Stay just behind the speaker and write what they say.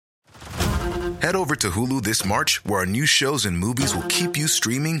Head over to Hulu this March, where our new shows and movies will keep you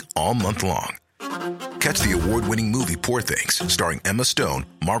streaming all month long. Catch the award-winning movie Poor Things, starring Emma Stone,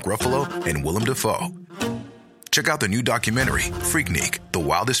 Mark Ruffalo, and Willem Dafoe. Check out the new documentary, Freaknik, The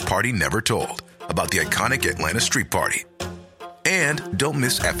Wildest Party Never Told, about the iconic Atlanta Street Party. And don't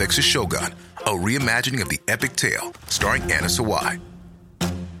miss FX's Shogun, a reimagining of the epic tale, starring Anna Sawai.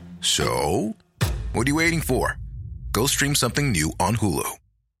 So, what are you waiting for? Go stream something new on Hulu.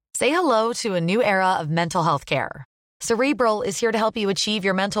 Say hello to a new era of mental health care. Cerebral is here to help you achieve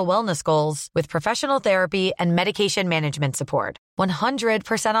your mental wellness goals with professional therapy and medication management support.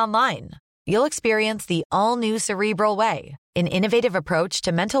 100% online. You'll experience the all-new Cerebral Way, an innovative approach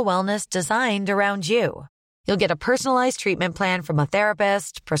to mental wellness designed around you. You'll get a personalized treatment plan from a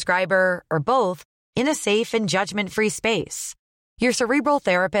therapist, prescriber, or both in a safe and judgment-free space. Your Cerebral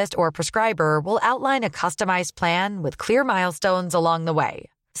therapist or prescriber will outline a customized plan with clear milestones along the way,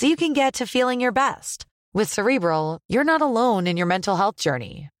 so you can get to feeling your best. With Cerebral, you're not alone in your mental health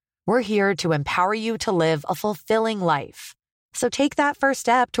journey. We're here to empower you to live a fulfilling life. So take that first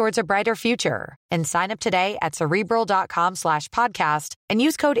step towards a brighter future and sign up today at Cerebral.com/podcast and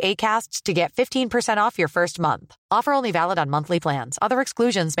use code ACAST to get 15% off your first month. Offer only valid on monthly plans. Other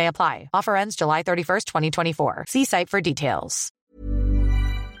exclusions may apply. Offer ends July 31st, 2024. See site for details.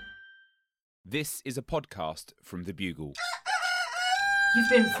 This is a podcast from The Bugle. You've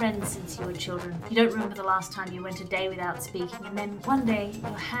been friends since you were children. You don't remember the last time you went a day without speaking, and then one day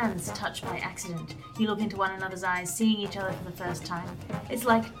your hands touch by accident. You look into one another's eyes, seeing each other for the first time. It's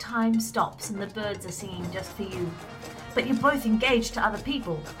like time stops and the birds are singing just for you. But you're both engaged to other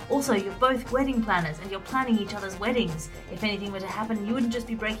people. Also, you're both wedding planners and you're planning each other's weddings. If anything were to happen, you wouldn't just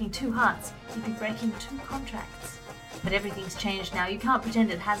be breaking two hearts, you'd be breaking two contracts. But everything's changed now. You can't pretend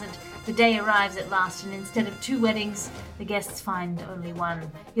it hasn't. The day arrives at last, and instead of two weddings, the guests find only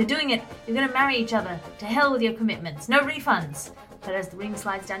one. You're doing it. You're going to marry each other. To hell with your commitments. No refunds. But as the ring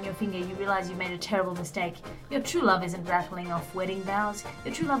slides down your finger, you realise you made a terrible mistake. Your true love isn't rattling off wedding vows.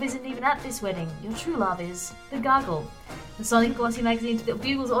 Your true love isn't even at this wedding. Your true love is the Gargle. The Sonic Glossy magazine to the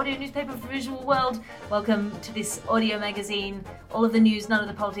Bugle's audio newspaper for visual world. Welcome to this audio magazine. All of the news, none of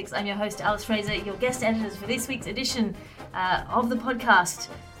the politics. I'm your host, Alice Fraser. Your guest editors for this week's edition of the podcast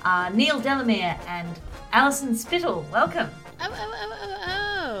are Neil Delamere and Alison Spittle. Welcome.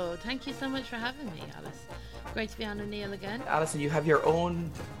 Oh. Thank you so much for having me, Alice. Great to be on with Neil again. Alison, you have your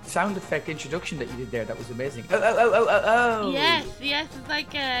own sound effect introduction that you did there. That was amazing. Oh. Yes. It's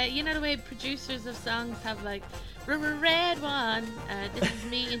like, you know the way producers of songs have like, red one. This is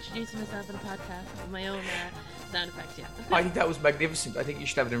me introducing myself in a podcast with my own sound effects, yeah. I think that was magnificent. I think you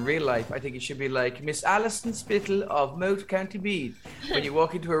should have it in real life. I think it should be like Miss Alison Spittle of Moat County Meath. When you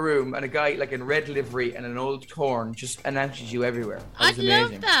walk into a room and a guy like in red livery and an old horn just announces you everywhere. That was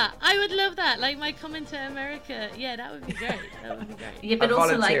amazing. Love that. I would love that. Like my coming to America. Yeah, that would be great. Yeah, but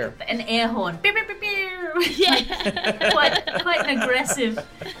also volunteer. like an air horn. Yeah. quite an aggressive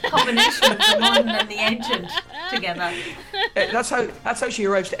combination of the modern and the ancient together. That's how she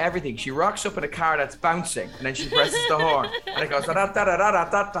arrives to everything. She rocks up in a car that's bouncing and then she presses the horn and it goes da da da da da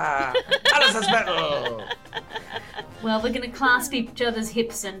da da. Alison Spittle. Well, we're going to clasp each other's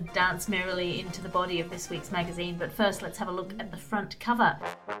hips and dance merrily into the body of this week's magazine, but first let's have a look at the front cover.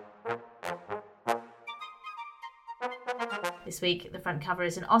 This week, the front cover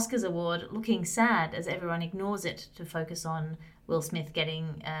is an Oscars award looking sad as everyone ignores it to focus on Will Smith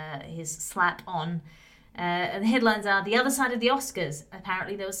getting his slat on. And the headlines are, the other side of the Oscars.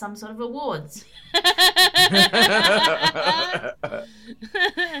 Apparently there was some sort of awards.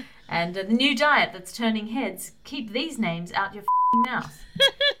 And the new diet that's turning heads. Keep these names out your mouth.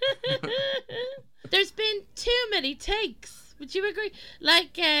 There's been too many takes. Would you agree?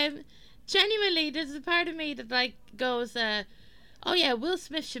 Like, genuinely, there's a part of me that like goes, oh yeah, Will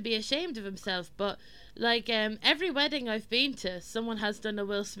Smith should be ashamed of himself. But like every wedding I've been to, someone has done a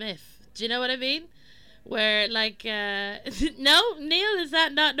Will Smith. Do you know what I mean? Where like no, Neil, is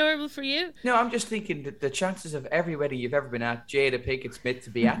that not normal for you? No, I'm just thinking that the chances of every wedding you've ever been at, Jada Pinkett Smith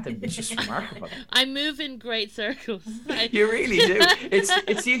to be at them is just remarkable. I move in great circles. You really do.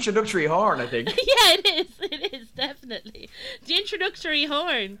 It's the introductory horn, I think. Yeah, it is definitely the introductory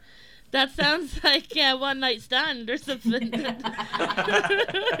horn. That sounds like a one-night stand or something. That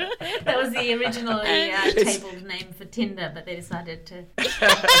was the originally tabled name for Tinder, but they decided to...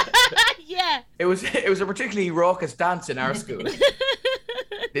 Yeah. It was a particularly raucous dance in our school.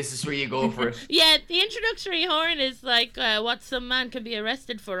 This is where you go for it. Yeah, the introductory horn is like what some man can be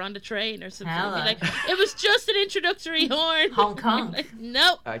arrested for on the train or something. Like, it was just an introductory horn. Hong Kong. Like,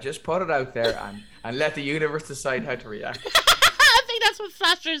 no. I just put it out there and let the universe decide how to react. I think that's what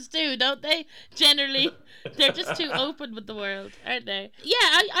flashers do, don't they? Generally, they're just too open with the world, aren't they? Yeah,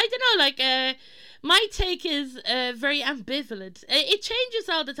 I don't know. Like, my take is very ambivalent. It changes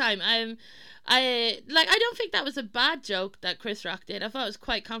all the time. I don't think that was a bad joke that Chris Rock did. I thought it was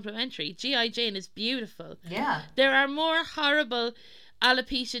quite complimentary. G.I. Jane is beautiful. Yeah. There are more horrible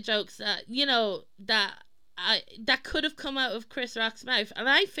alopecia jokes that that could have come out of Chris Rock's mouth, and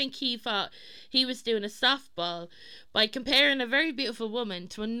I think he thought he was doing a softball by comparing a very beautiful woman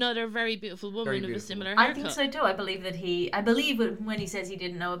to another very beautiful woman of a similar haircut. I think so too. I believe when he says he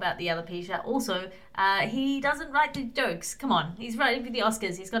didn't know about the alopecia. Also, he doesn't write the jokes. Come on, he's writing for the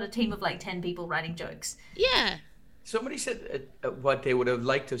Oscars. He's got a team of like 10 people writing jokes. Yeah. Somebody said what they would have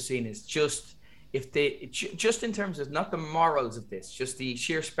liked to have seen is just just in terms of not the morals of this, just the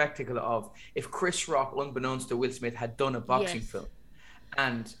sheer spectacle of if Chris Rock, unbeknownst to Will Smith, had done a boxing film,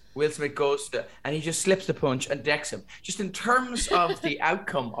 and Will Smith and he just slips the punch and decks him. Just in terms of the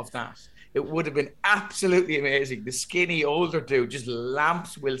outcome of that, it would have been absolutely amazing. The skinny older dude just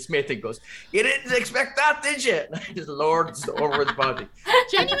lamps Will Smith and goes, "You didn't expect that, did you?" Just lords over his body.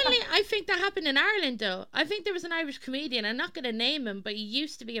 Genuinely, I think that happened in Ireland, though. I think there was an Irish comedian, I'm not going to name him, but he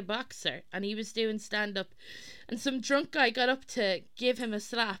used to be a boxer, and he was doing stand-up, and some drunk guy got up to give him a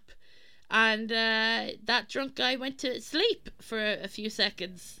slap, and that drunk guy went to sleep for a few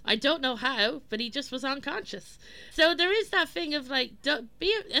seconds. I don't know how, but he just was unconscious. So there is that thing of like,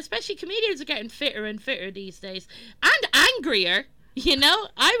 especially comedians are getting fitter and fitter these days, and angrier. You know,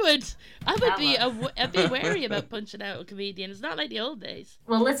 I would be wary about punching out a comedian. It's not like the old days.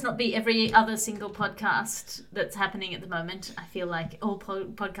 Well, let's not be every other single podcast that's happening at the moment. I feel like all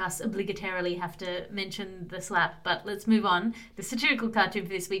podcasts obligatorily have to mention the slap, but let's move on. The satirical cartoon for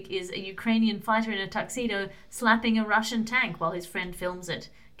this week is a Ukrainian fighter in a tuxedo slapping a Russian tank while his friend films it.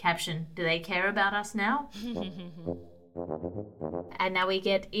 Caption, "Do they care about us now?" And now we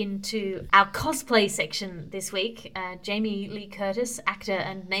get into our cosplay section this week. Jamie Lee Curtis, actor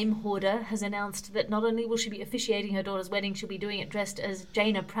and name hoarder, has announced that not only will she be officiating her daughter's wedding, she'll be doing it dressed as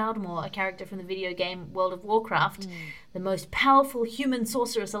Jaina Proudmoore, a character from the video game World of Warcraft. The most powerful human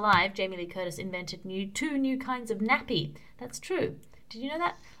sorceress alive, Jamie Lee Curtis invented two new kinds of nappy. That's true. Did you know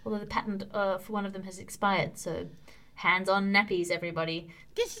that? Although the patent for one of them has expired, so hands-on nappies, everybody.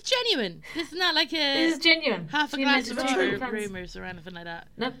 This is genuine. This is not like This is genuine. half a glass of water rumours or anything like that.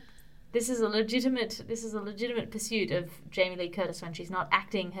 Nope. This is a legitimate pursuit of Jamie Lee Curtis when she's not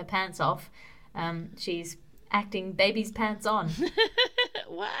acting her pants off. She's acting baby's pants on.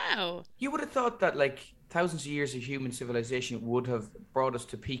 Wow. You would have thought that like thousands of years of human civilization would have brought us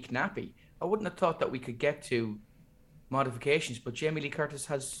to peak nappy. I wouldn't have thought that we could get to modifications, but Jamie Lee Curtis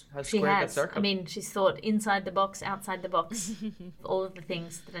has squared that circle. I mean, she's thought inside the box, outside the box. All of the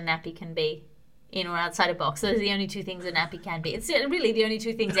things that a nappy can be, in or outside a box. Those are the only two things a nappy can be. It's really the only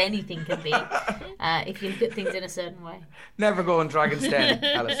two things anything can be, if you look at things in a certain way. Never go on Dragon's Den,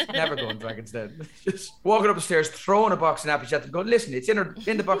 Alice. Never go on Dragon's Den. Just walking up the stairs, throwing a box of nappies at them, going, "Listen, it's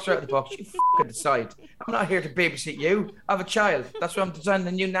in the box or out of the box. You fucking decide. I'm not here to babysit you. I have a child. That's why I'm designing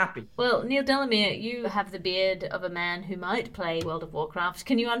a new nappy." Well, Neil Delamere, you have the beard of a man who might play World of Warcraft.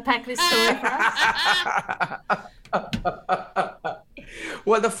 Can you unpack this story for us?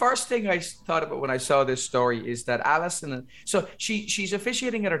 Well, the first thing I thought about when I saw this story is that Alison, so she's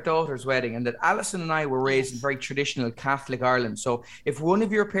officiating at her daughter's wedding, and that Alison and I were raised in very traditional Catholic Ireland. So if one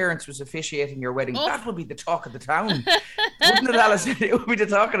of your parents was officiating your wedding, that would be the talk of the town, wouldn't it, Alison? It would be the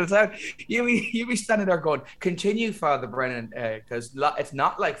talk of the town. You'd be standing there going, "Continue, Father Brennan, because it's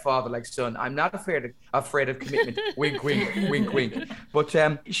not like father, like son. I'm not afraid of commitment." Wink, wink, wink, wink. But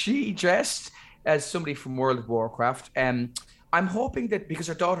she dressed as somebody from World of Warcraft. I'm hoping that, because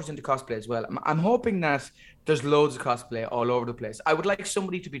her daughter's into cosplay as well, I'm hoping that there's loads of cosplay all over the place. I would like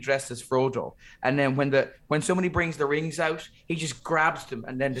somebody to be dressed as Frodo, and then when somebody brings the rings out, he just grabs them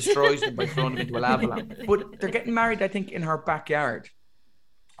and then destroys them by throwing them into a lava lamp. But they're getting married, I think, in her backyard,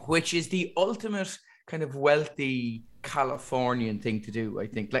 which is the ultimate kind of wealthy Californian thing to do, I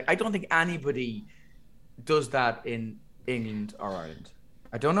think. Like, I don't think anybody does that in England or Ireland.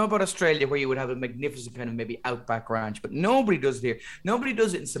 I don't know about Australia, where you would have a magnificent kind of maybe outback ranch, but nobody does it here. Nobody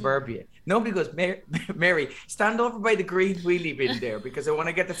does it in suburbia. Nobody goes, "Mary, stand over by the green wheelie bin there, because I want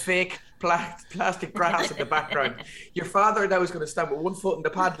to get the fake plastic grass in the background." Your father now is going to stand with one foot in the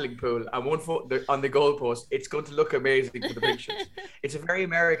paddling pool and one foot on the goalpost. It's going to look amazing for the pictures. It's a very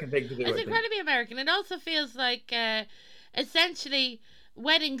American thing to do. It's incredibly American. It also feels like, essentially,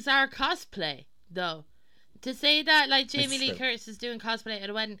 weddings are cosplay, though. To say that, like, Jamie It's Lee true. Curtis is doing cosplay at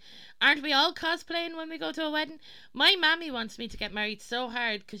a wedding, aren't we all cosplaying when we go to a wedding? My mammy wants me to get married so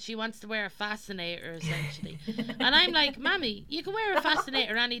hard because she wants to wear a fascinator, essentially. And I'm like, Mammy, you can wear a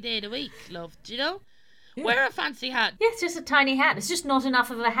fascinator any day of the week, love. Do you know? Yeah. Wear a fancy hat. Yeah, it's just a tiny hat. It's just not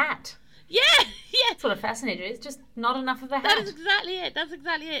enough of a hat. Yeah, yeah. That's what a fascinator is, just not enough of a hat. That is exactly it. That's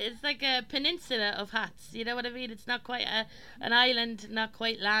exactly it. It's like a peninsula of hats. You know what I mean? It's not quite an island, not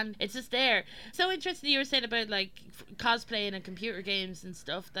quite land. It's just there. So interesting you were saying about like cosplaying and computer games and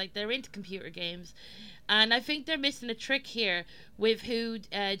stuff. Like they're into computer games. And I think they're missing a trick here with who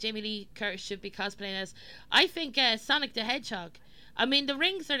Jamie Lee Curtis should be cosplaying as. I think Sonic the Hedgehog. I mean, the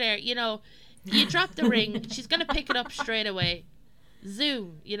rings are there. You know, you drop the ring, she's going to pick it up straight away.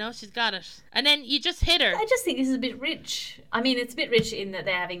 Zoom, you know, she's got it. And then you just hit her. I just think this is a bit rich. I mean, it's a bit rich in that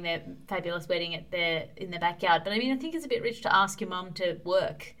they're having their fabulous wedding in their backyard. But I mean, I think it's a bit rich to ask your mum to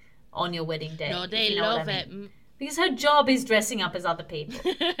work on your wedding day. No, they you know love what I mean. it. Because her job is dressing up as other people.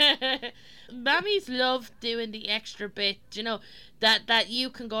 Mammies love doing the extra bit, you know, that you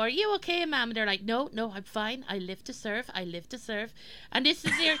can go, are you okay, Mum? And they're like, no, I'm fine. I live to serve. And this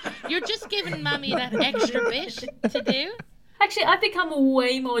is you're just giving Mammy that extra bit to do. Actually, I've become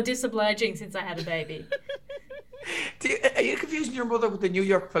way more disobliging since I had a baby. Are you confusing your mother with the New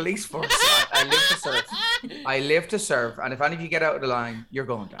York police force? I live to serve. I live to serve, and if any of you get out of the line, you're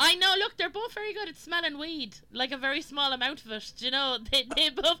going down. I know. Look, they're both very good at smelling weed, like a very small amount of it. You know, they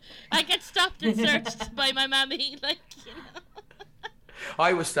both. I get stopped and searched by my mammy, like you know.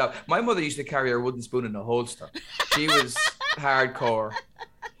 I was stopped. My mother used to carry her wooden spoon in a holster. She was hardcore.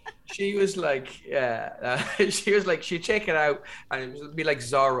 She was like, she'd check it out and it would be like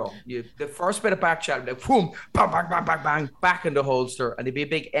Zorro. The first bit of back chat would be like, boom, bang, bang, bang, bang, bang, back in the holster. And there'd be a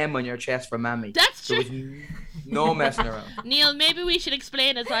big M on your chest for Mammy. That's true. There was no messing around. Neil, maybe we should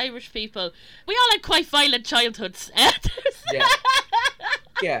explain as Irish people. We all had quite violent childhoods. Yeah.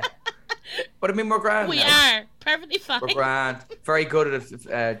 Yeah. But I mean, we're grand. We now. are. Perfectly fine. We're grand. Very good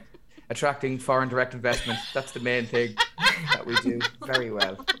at attracting foreign direct investment. That's the main thing that we do very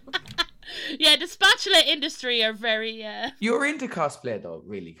well. Yeah, the spatula industry are very... You're into cosplay though,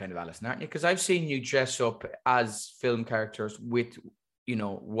 really, kind of, Alison, aren't you? Because I've seen you dress up as film characters with, you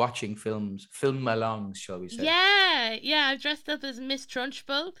know, watching films, film alongs, shall we say. Yeah, I've dressed up as Miss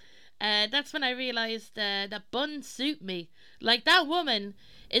Trunchbull. That's when I realised that buns suit me. Like, that woman,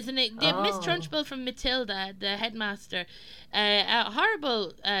 isn't it? Miss Trunchbull from Matilda, the headmaster, a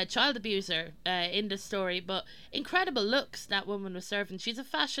horrible child abuser in the story, but incredible looks that woman was serving. She's a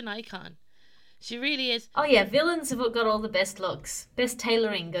fashion icon. She really is. Oh yeah, villains have got all the best looks. Best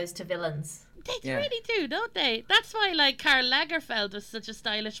tailoring goes to villains. They really do, don't they? That's why, like, Karl Lagerfeld was such a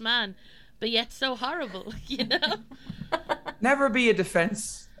stylish man, but yet so horrible, you know? Never be a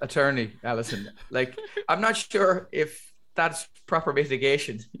defense attorney, Alison. Like, I'm not sure if that's proper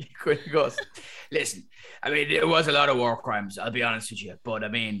mitigation. You could go, listen, I mean, there was a lot of war crimes, I'll be honest with you, but I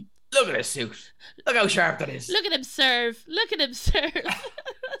mean, look at his suit. Look how sharp that is. Look at him serve.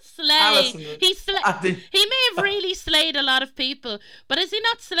 Slay. Alison, He may have really slayed a lot of people, but has he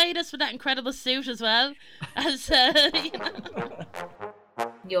not slayed us with that incredible suit as well? As you know.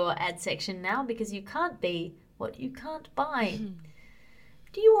 Your ad section now, because you can't be what you can't buy.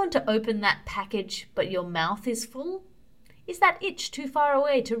 Do you want to open that package but your mouth is full? Is that itch too far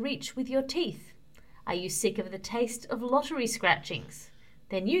away to reach with your teeth? Are you sick of the taste of lottery scratchings?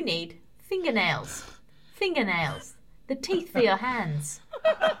 Then you need fingernails. Fingernails. The teeth for your hands.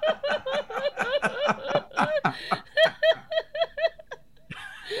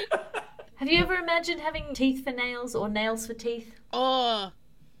 Have you ever imagined having teeth for nails or nails for teeth? Oh,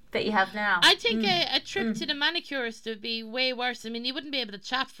 that you have now? I think a trip to the manicurist would be way worse. I mean, you wouldn't be able to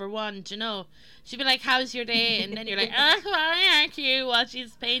chat for one, do you know? She'd be like, how's your day? And then you're like, why aren't you? While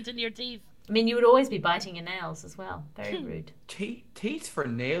she's painting your teeth. I mean, you would always be biting your nails as well. Very rude. Teeth for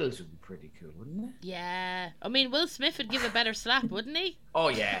nails would be pretty cool, wouldn't it? Yeah. I mean, Will Smith would give a better slap, wouldn't he? Oh,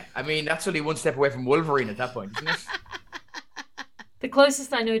 yeah. I mean, that's only one step away from Wolverine at that point, isn't it? The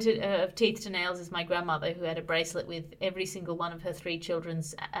closest I know of teeth to nails is my grandmother, who had a bracelet with every single one of her 3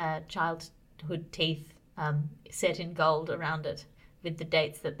 children's childhood teeth set in gold around it, with the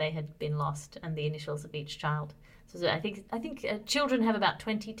dates that they had been lost and the initials of each child. So I think children have about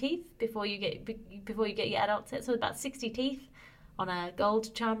 20 teeth before you get your adult set. So about 60 teeth on a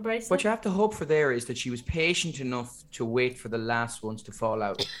gold charm bracelet. What you have to hope for there is that she was patient enough to wait for the last ones to fall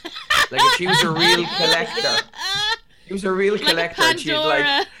out. Like if she was a real collector. She was a real collector. Like and she'd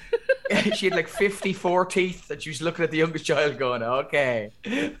like, She had like 54 teeth, and she was looking at the youngest child going, okay.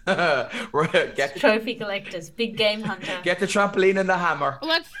 Right, Trophy collectors, big game hunter. get the trampoline and the hammer.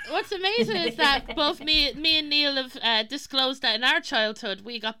 What's amazing is that both me and Neil have disclosed that in our childhood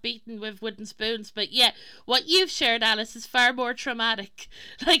we got beaten with wooden spoons, but yeah, what you've shared, Alice, is far more traumatic,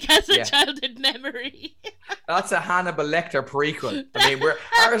 like as a childhood memory. That's a Hannibal Lecter prequel. I mean,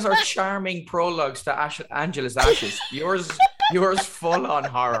 ours are charming prologues to Angela's Ashes. Yours full on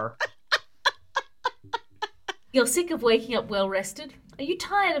horror. You're sick of waking up well rested? Are you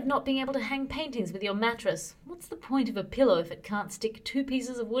tired of not being able to hang paintings with your mattress? What's the point of a pillow if it can't stick two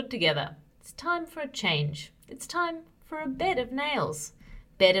pieces of wood together? It's time for a change. It's time for a bed of nails.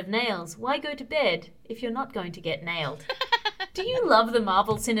 Bed of nails. Why go to bed if you're not going to get nailed? Do you love the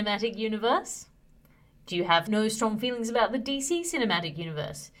Marvel Cinematic Universe? Do you have no strong feelings about the DC Cinematic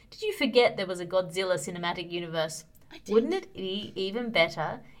Universe? Did you forget there was a Godzilla Cinematic Universe? Wouldn't it be even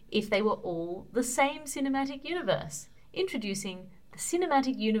better if they were all the same cinematic universe? Introducing the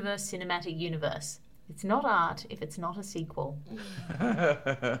Cinematic Universe. It's not art if it's not a sequel.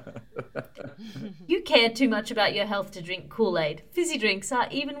 You care too much about your health to drink Kool-Aid. Fizzy drinks are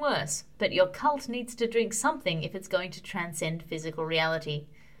even worse, but your cult needs to drink something if it's going to transcend physical reality.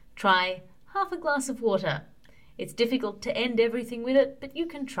 Try half a glass of water. It's difficult to end everything with it, but you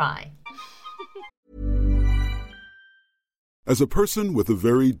can try. As a person with a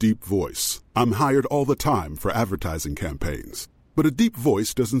very deep voice, I'm hired all the time for advertising campaigns. But a deep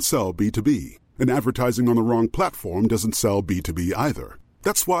voice doesn't sell B2B, and advertising on the wrong platform doesn't sell B2B either.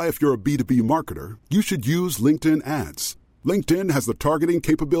 That's why if you're a B2B marketer, you should use LinkedIn ads. LinkedIn has the targeting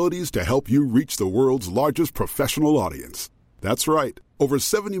capabilities to help you reach the world's largest professional audience. That's right, over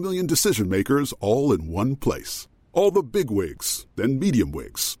 70 million decision makers all in one place. All the big wigs, then medium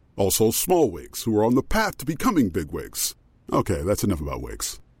wigs, also small wigs who are on the path to becoming big wigs. Okay, that's enough about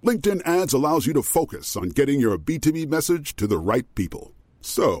wigs. LinkedIn ads allows you to focus on getting your B2B message to the right people.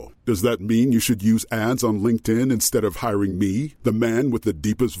 So, does that mean you should use ads on LinkedIn instead of hiring me, the man with the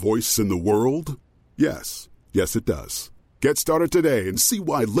deepest voice in the world? Yes. Yes, it does. Get started today and see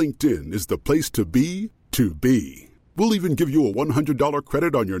why LinkedIn is the place to be to be. We'll even give you a $100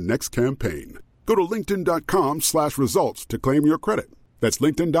 credit on your next campaign. Go to linkedin.com/results to claim your credit. That's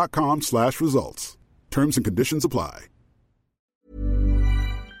linkedin.com/results. Terms and conditions apply.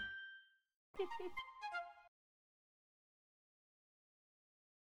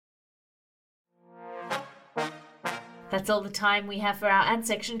 That's all the time we have for our ad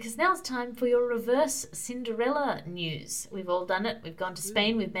section, because now it's time for your reverse Cinderella news. We've all done it. We've gone to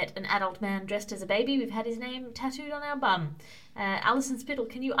Spain. We've met an adult man dressed as a baby. We've had his name tattooed on our bum. Alison Spittle,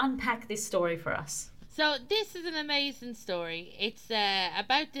 can you unpack this story for us? So this is an amazing story. It's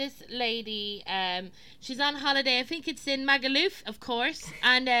about this lady. She's on holiday. I think it's in Magaluf, of course.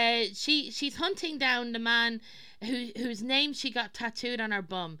 And she's hunting down the man whose name she got tattooed on her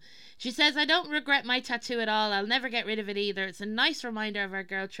bum. She says, "I don't regret my tattoo at all. I'll never get rid of it either. It's a nice reminder of our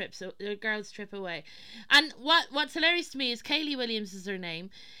girl's trip away." And what's hilarious to me is Kaylee Williams is her name.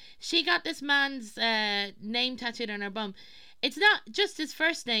 She got this man's name tattooed on her bum. It's not just his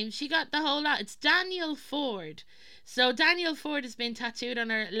first name. She got the whole lot. It's Daniel Ford. So Daniel Ford has been tattooed on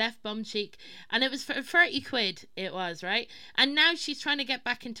her left bum cheek, and it was for 30 quid, it was, right? And now she's trying to get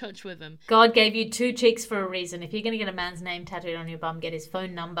back in touch with him. God gave you two cheeks for a reason. If you're going to get a man's name tattooed on your bum, get his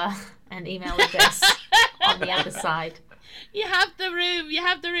phone number and email address on the other side. You have the room.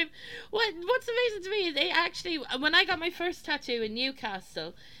 What's amazing to me is they actually, when I got my first tattoo in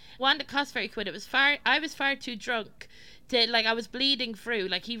Newcastle, one that cost 30 quid, I was far too drunk. I was bleeding through.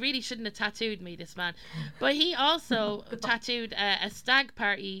 Like, he really shouldn't have tattooed me, this man. But he also tattooed a stag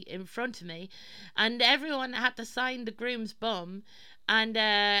party in front of me, and everyone had to sign the groom's bum, and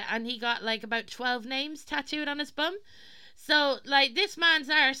he got like about 12 names tattooed on his bum. So like, this man's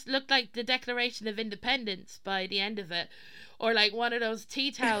arse looked like the Declaration of Independence by the end of it. Or like one of those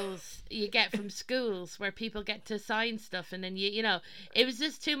tea towels you get from schools where people get to sign stuff, and then you know, it was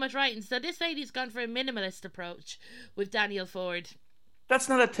just too much writing. So this lady's gone for a minimalist approach with Daniel Ford. That's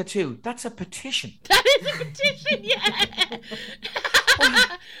not a tattoo. That's a petition. That is a petition, yeah.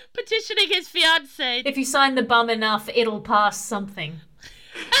 Petitioning his fiancée. If you sign the bum enough, it'll pass something.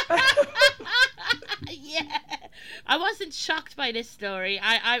 Yeah. I wasn't shocked by this story.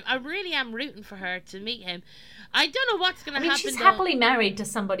 I really am rooting for her to meet him. I don't know what's going to happen. She's happily married to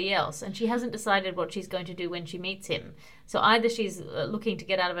somebody else, and she hasn't decided what she's going to do when she meets him. So either she's looking to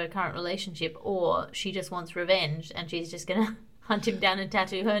get out of her current relationship, or she just wants revenge, and she's just going to hunt him down and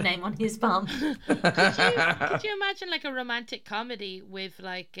tattoo her name on his bum. Could you imagine like a romantic comedy with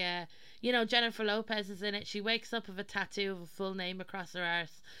like, Jennifer Lopez is in it. She wakes up with a tattoo of a full name across her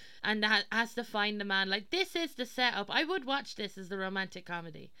arse. and has to find the man. Like, this is the setup. I would watch this as the romantic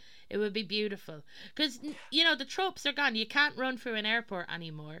comedy. It would be beautiful. Because, you know, the tropes are gone. You can't run through an airport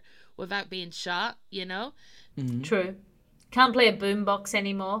anymore without being shot, you know? Mm-hmm. True. Can't play a boombox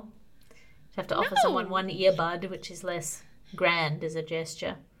anymore. You have to offer someone one earbud, which is less grand as a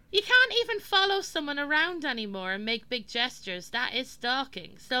gesture. You can't even follow someone around anymore and make big gestures. That is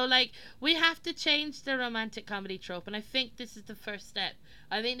stalking. So, like, we have to change the romantic comedy trope, and I think this is the first step.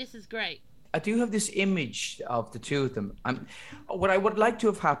 I think this is great. I do have this image of the two of them. What I would like to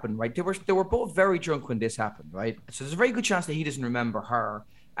have happened, right? They were both very drunk when this happened, right? So there's a very good chance that he doesn't remember her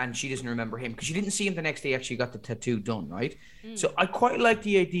and she doesn't remember him, because she didn't see him the next day. Actually got the tattoo done, right? So I quite like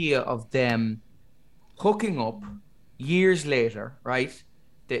the idea of them hooking up years later, right?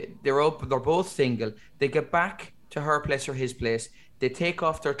 They're both single. They get back to her place or his place. They take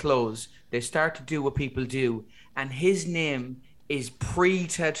off their clothes. They start to do what people do, and his name is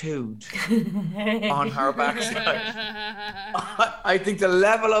pre-tattooed on her backside. I think the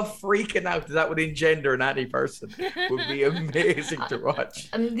level of freaking out that would engender in any person would be amazing to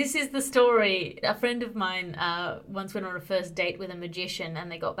watch. This is the story. A friend of mine once went on a first date with a magician, and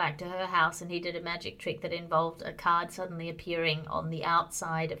they got back to her house, and he did a magic trick that involved a card suddenly appearing on the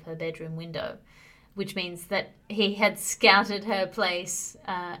outside of her bedroom window, which means that he had scouted her place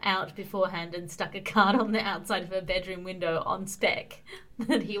out beforehand and stuck a card on the outside of her bedroom window on spec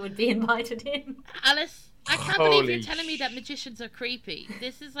that he would be invited in. Alice, I can't believe you're telling me that magicians are creepy.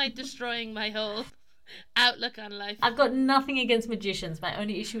 This is like destroying my whole outlook on life. I've got nothing against magicians. My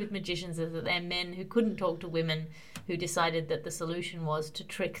only issue with magicians is that they're men who couldn't talk to women, who decided that the solution was to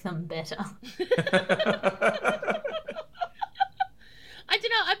trick them better. I don't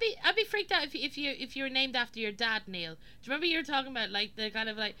know. I'd be freaked out if you were named after your dad, Neil. Do you remember you were talking about, like, the kind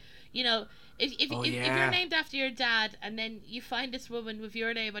of, like, you know, if you're named after your dad and then you find this woman with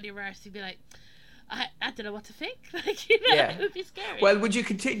your name on your arse, you'd be like, I don't know what to think. Like, you know, it would be scary. Well, would you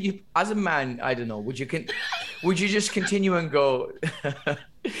continue as a man? I don't know. Would you just continue and go?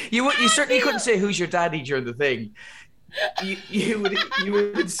 You certainly couldn't say who's your daddy during the thing. You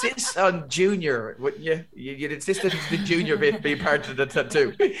would insist on Junior, wouldn't you? You'd insist that the Junior bit be part of the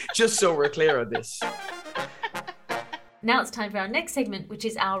tattoo, just so we're clear on this. Now it's time for our next segment, which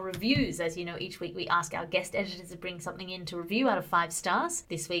is our reviews. As you know, each week we ask our guest editors to bring something in to review out of 5 stars.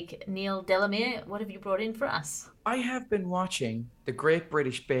 This week, Neil Delamere, what have you brought in for us? I have been watching the Great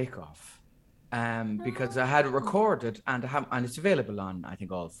British Bake Off because I had it recorded and it's available on, I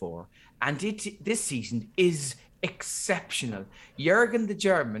think, all 4. And this season is exceptional. Jürgen the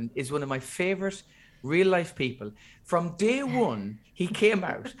German is one of my favorite real life people. From day one, he came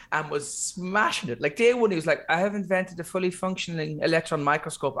out and was smashing it. Like, day one, he was like, I have invented a fully functioning electron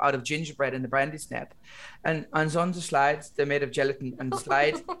microscope out of gingerbread and the brandy snap. And on the slides, they're made of gelatin, and the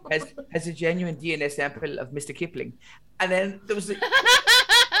slide has a genuine DNA sample of Mr. Kipling. And then there was like,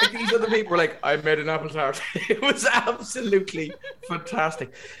 these other people were like, I made an apple tart. It was absolutely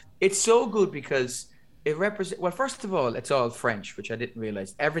fantastic. It's so good because it represents, well, first of all, it's all French, which I didn't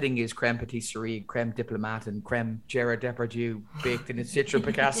realize. Everything is creme patisserie, creme diplomate, and creme Gerard Depardieu baked in a Citra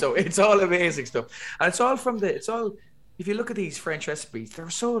Picasso. It's all amazing stuff. And it's all if you look at these French recipes, they're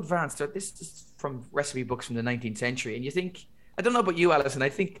so advanced. This is from recipe books from the 19th century. And you think, I don't know about you, Alison, I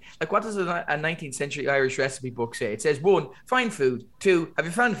think, like, what does a 19th century Irish recipe book say? It says, 1, find food. 2, have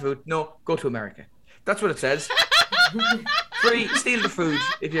you found food? No, go to America. That's what it says. 3, steal the food.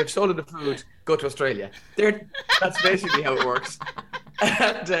 If you have stolen the food, go to Australia. That's basically how it works.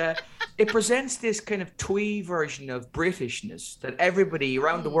 And it presents this kind of twee version of Britishness that everybody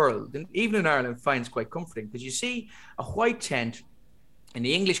around the world, and even in Ireland, finds quite comforting. Because you see a white tent in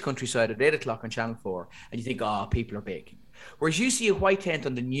the English countryside at 8 o'clock on Channel 4, and you think, oh, people are baking. Whereas you see a white tent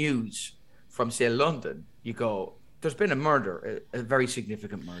on the news from, say, London, you go, there's been a murder, a very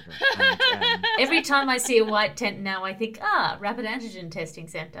significant murder. And, every time I see a white tent now, I think, rapid antigen testing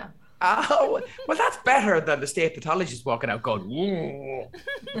centre. Oh, well, that's better than the state pathologist walking out going, whoa.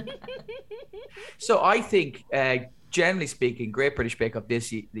 So I think, generally speaking, Great British Bake Off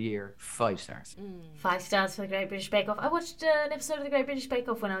this year, 5 stars. 5 stars for the Great British Bake Off. I watched an episode of the Great British Bake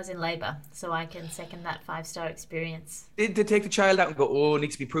Off when I was in labour, so I can second that 5-star experience. Did they take the child out and go, oh, it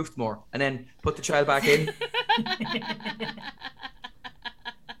needs to be proofed more, and then put the child back in?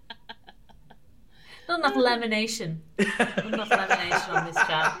 Not enough lamination. Not enough lamination on this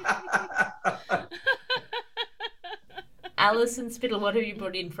child. Alison Spittle, what have you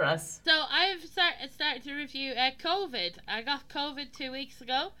brought in for us? So I've started to review COVID. I got COVID 2 weeks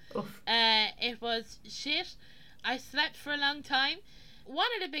ago. It was shit. I slept for a long time. One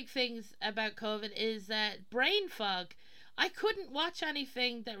of the big things about COVID is brain fog. I couldn't watch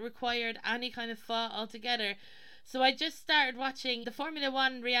anything that required any kind of thought altogether. So I just started watching the Formula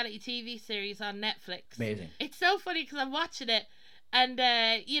One reality TV series on Netflix. Amazing. It's so funny because I'm watching it, and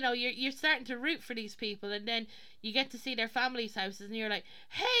you're starting to root for these people, and then you get to see their families' houses, and you're like,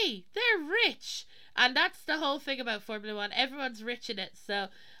 hey, they're rich. And that's the whole thing about Formula One. Everyone's rich in it, so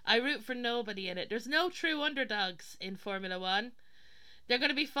I root for nobody in it. There's no true underdogs in Formula One. They're going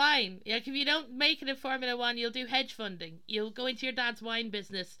to be fine. Like, if you don't make it in Formula One, you'll do hedge funding. You'll go into your dad's wine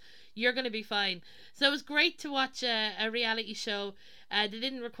business. You're going to be fine. So it was great to watch a reality show that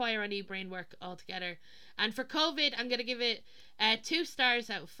didn't require any brain work altogether. And for COVID, I'm going to give it 2 stars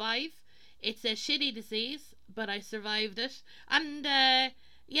out of 5. It's a shitty disease, but I survived it. And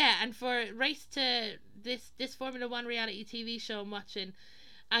and for Race to this Formula One reality TV show I'm watching,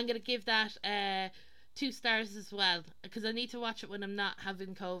 I'm going to give that 2 stars as well, because I need to watch it when I'm not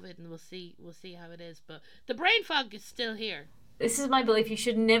having COVID, and we'll see how it is. But the brain fog is still here. This is my belief. You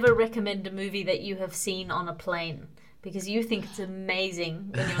should never recommend a movie that you have seen on a plane, because you think it's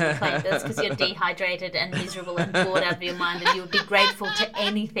amazing when you're on the plane. That's because you're dehydrated and miserable and bored out of your mind, and you would be grateful to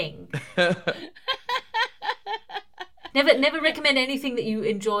anything. Never recommend anything that you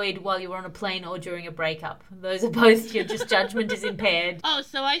enjoyed while you were on a plane or during a breakup. Those are both, your just judgment is impaired. Oh,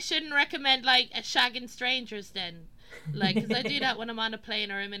 so I shouldn't recommend, like, a shagging strangers then? Like, because I do that when I'm on a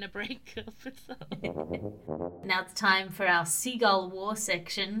plane or I'm in a breakup. Now it's time for our Seagull War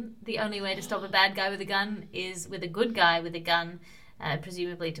section. The only way to stop a bad guy with a gun is with a good guy with a gun.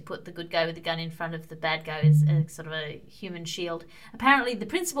 Presumably to put the good guy with the gun in front of the bad guy as a sort of a human shield. Apparently the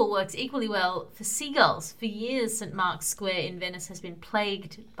principle works equally well for seagulls. For years, St. Mark's Square in Venice has been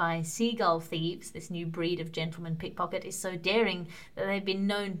plagued by seagull thieves. This new breed of gentleman pickpocket is so daring that they've been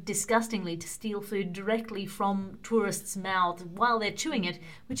known disgustingly to steal food directly from tourists' mouths while they're chewing it,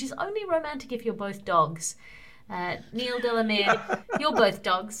 which is only romantic if you're both dogs. Neil Delamere, you're both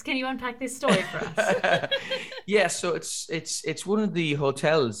dogs. Can you unpack this story for us? Yeah, so it's one of the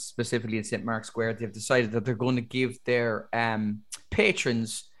hotels, specifically in St. Mark's Square. They've decided that they're going to give their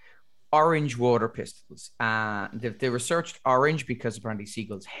patrons orange water pistols. They researched orange because apparently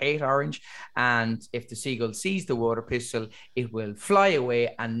seagulls hate orange, and if the seagull sees the water pistol, it will fly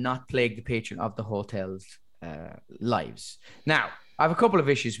away and not plague the patron of the hotel's lives. Now, I have a couple of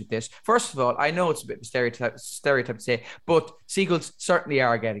issues with this. First of all, I know it's a bit of a stereotype to say, but seagulls certainly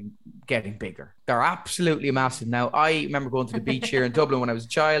are getting bigger. They're absolutely massive. Now, I remember going to the beach here in Dublin when I was a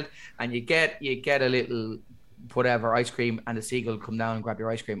child, and you get a little whatever ice cream, and the seagull come down and grab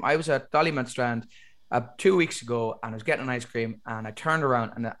your ice cream. I was at Dollymount Strand 2 weeks ago, and I was getting an ice cream, and I turned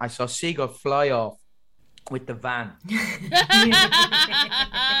around and I saw a seagull fly off with the van.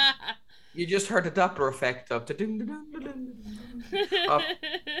 You just heard the Doppler effect of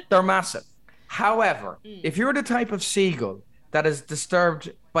they're massive. However, if you're the type of seagull that is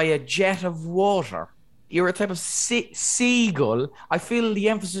disturbed by a jet of water, you're a type of seagull, I feel the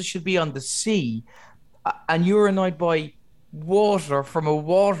emphasis should be on the sea, and you're annoyed by water from a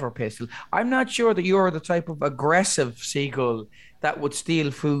water pistol. I'm not sure that you're the type of aggressive seagull that would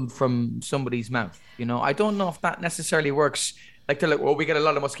steal food from somebody's mouth. You know, I don't know if that necessarily works. Like, they're like, well, we get a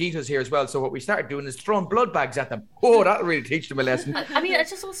lot of mosquitoes here as well, so what we started doing is throwing blood bags at them. Oh, that'll really teach them a lesson. I mean,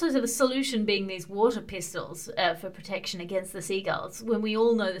 it's just also the solution being these water pistols for protection against the seagulls, when we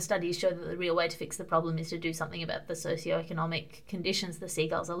all know the studies show that the real way to fix the problem is to do something about the socioeconomic conditions the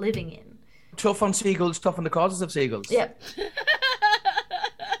seagulls are living in. Tough on seagulls, tough on the causes of seagulls. Yeah.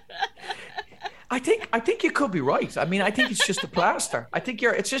 I think you could be right. I mean, I think it's just a plaster. I think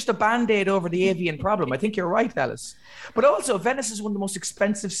it's just a band-aid over the avian problem. I think you're right, Alice. But also, Venice is one of the most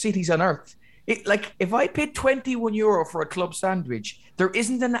expensive cities on earth. If I paid €21 for a club sandwich, there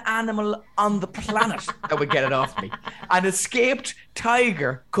isn't an animal on the planet that would get it off me. An escaped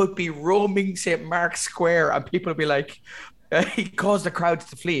tiger could be roaming St. Mark's Square, and people would be like, he caused the crowds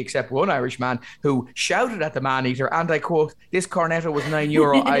to flee, except one Irishman who shouted at the man-eater, and I quote, "This cornetto was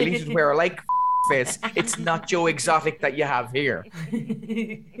 €9. I'll eat it where I like, face. It's not Joe Exotic that you have here."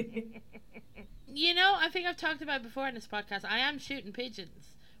 You know, I think I've talked about before in this podcast, I am shooting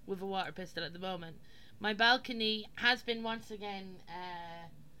pigeons with a water pistol at the moment. My balcony has been once again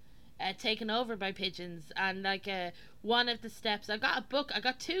taken over by pigeons, and one of the steps, I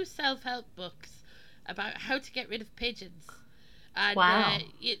got 2 self-help books about how to get rid of pigeons. And, wow.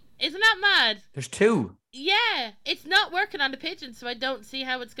 Isn't that mad? There's 2. Yeah, it's not working on the pigeons, so I don't see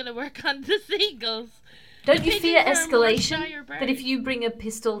how it's going to work on the seagulls. Don't you fear escalation? But if you bring a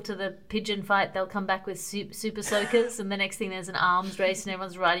pistol to the pigeon fight, they'll come back with super soakers, and the next thing there's an arms race and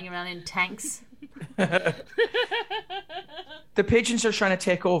everyone's riding around in tanks. The pigeons are trying to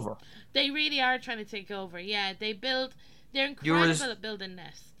take over. They really are trying to take over, yeah. They build They're incredible at building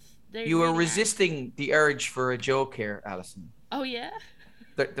nests. You were resisting the urge for a joke here, Alison. Oh, yeah?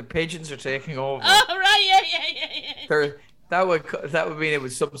 The pigeons are taking over. Oh, right, yeah. That would mean it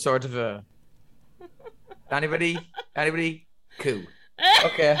was some sort of a... Anybody? Coup.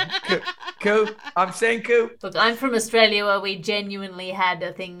 Okay. Coup. I'm saying coup. Look, I'm from Australia where we genuinely had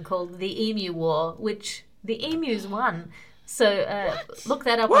a thing called the Emu War, which the emus won. So look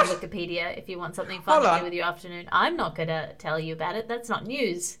that up on Wikipedia if you want something fun to do with your afternoon. I'm not going to tell you about it. That's not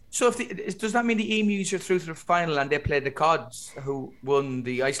news. So does that mean the emus are through to the final and they play the Cods, who won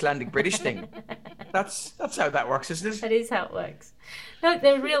the Icelandic-British thing? That's how that works, isn't it? That is how it works. No,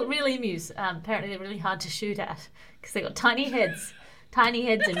 they're real emus. Apparently they're really hard to shoot at because they've got tiny heads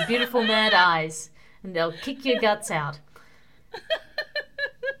and beautiful mad eyes, and they'll kick your guts out.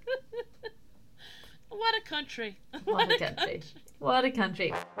 What a country. What a country. What a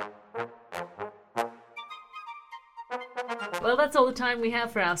country. Well, that's all the time we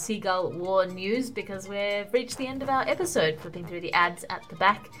have for our Seagull War news because we've reached the end of our episode. Flipping through the ads at the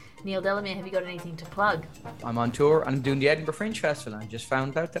back. Neil Delamere, have you got anything to plug? I'm on tour. I'm doing the Edinburgh Fringe Festival. I just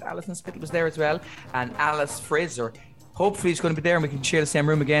found out that Alison Spittle was there as well. And Alice Fraser. Hopefully he's going to be there and we can share the same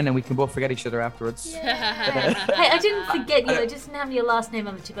room again and we can both forget each other afterwards. Hey, I didn't forget you. I just didn't have your last name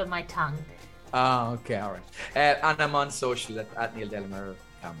on the tip of my tongue. Oh, okay, all right. And I'm on social at Neil Delamere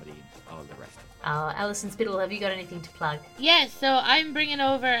Comedy and all the rest. Alison Spittle, have you got anything to plug? Yes, so I'm bringing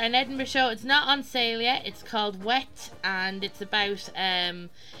over an Edinburgh show. It's not on sale yet. It's called Wet, and it's about aqua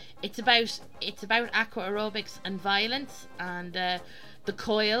aerobics and violence and the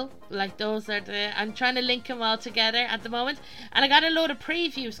coil. Like those are I'm trying to link them all together at the moment, and I got a load of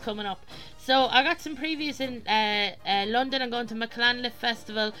previews coming up. So I got some previews in London. I'm going to Maclanliff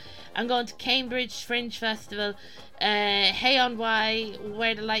Festival. I'm going to Cambridge Fringe Festival. Hay on Wye,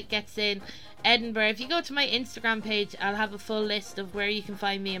 Where the Light Gets In. Edinburgh. If you go to my Instagram page, I'll have a full list of where you can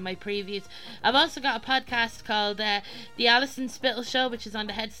find me and my previews. I've also got a podcast called The Alison Spittle Show, which is on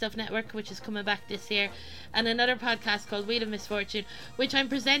the Head Stuff Network, which is coming back this year, and another podcast called Wheel of Misfortune, which I'm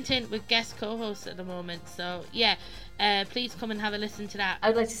presenting with guest co-hosts at the moment. So yeah, please come and have a listen to that.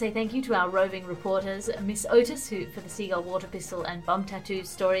 I'd like to say thank you to our roving reporters, Miss Otis, who for the Seagull Water Pistol and Bum Tattoo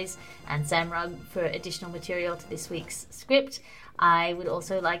stories, and Sam Rugg for additional material to this week's script. I would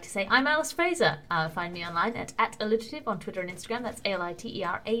also like to say I'm Alice Fraser. Find me online at @alliterative on Twitter and Instagram. That's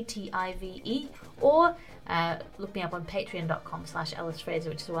ALITERATIVE. Or look me up on patreon.com/Alice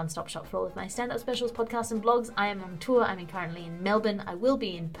Fraser, which is a one-stop shop for all of my stand-up specials, podcasts and blogs. I am on tour. I'm currently in Melbourne. I will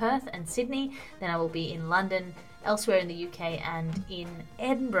be in Perth and Sydney. Then I will be in London, elsewhere in the UK, and in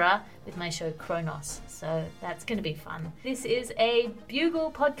Edinburgh with my show Kronos. So that's going to be fun. This is a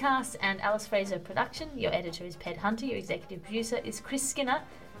Bugle podcast and Alice Fraser production. Your editor is Ped Hunter. Your executive producer is Chris Skinner.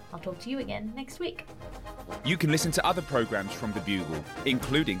 I'll talk to you again next week. You can listen to other programmes from The Bugle,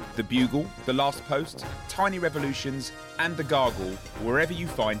 including The Bugle, The Last Post, Tiny Revolutions, and The Gargle, wherever you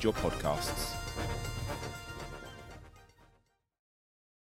find your podcasts.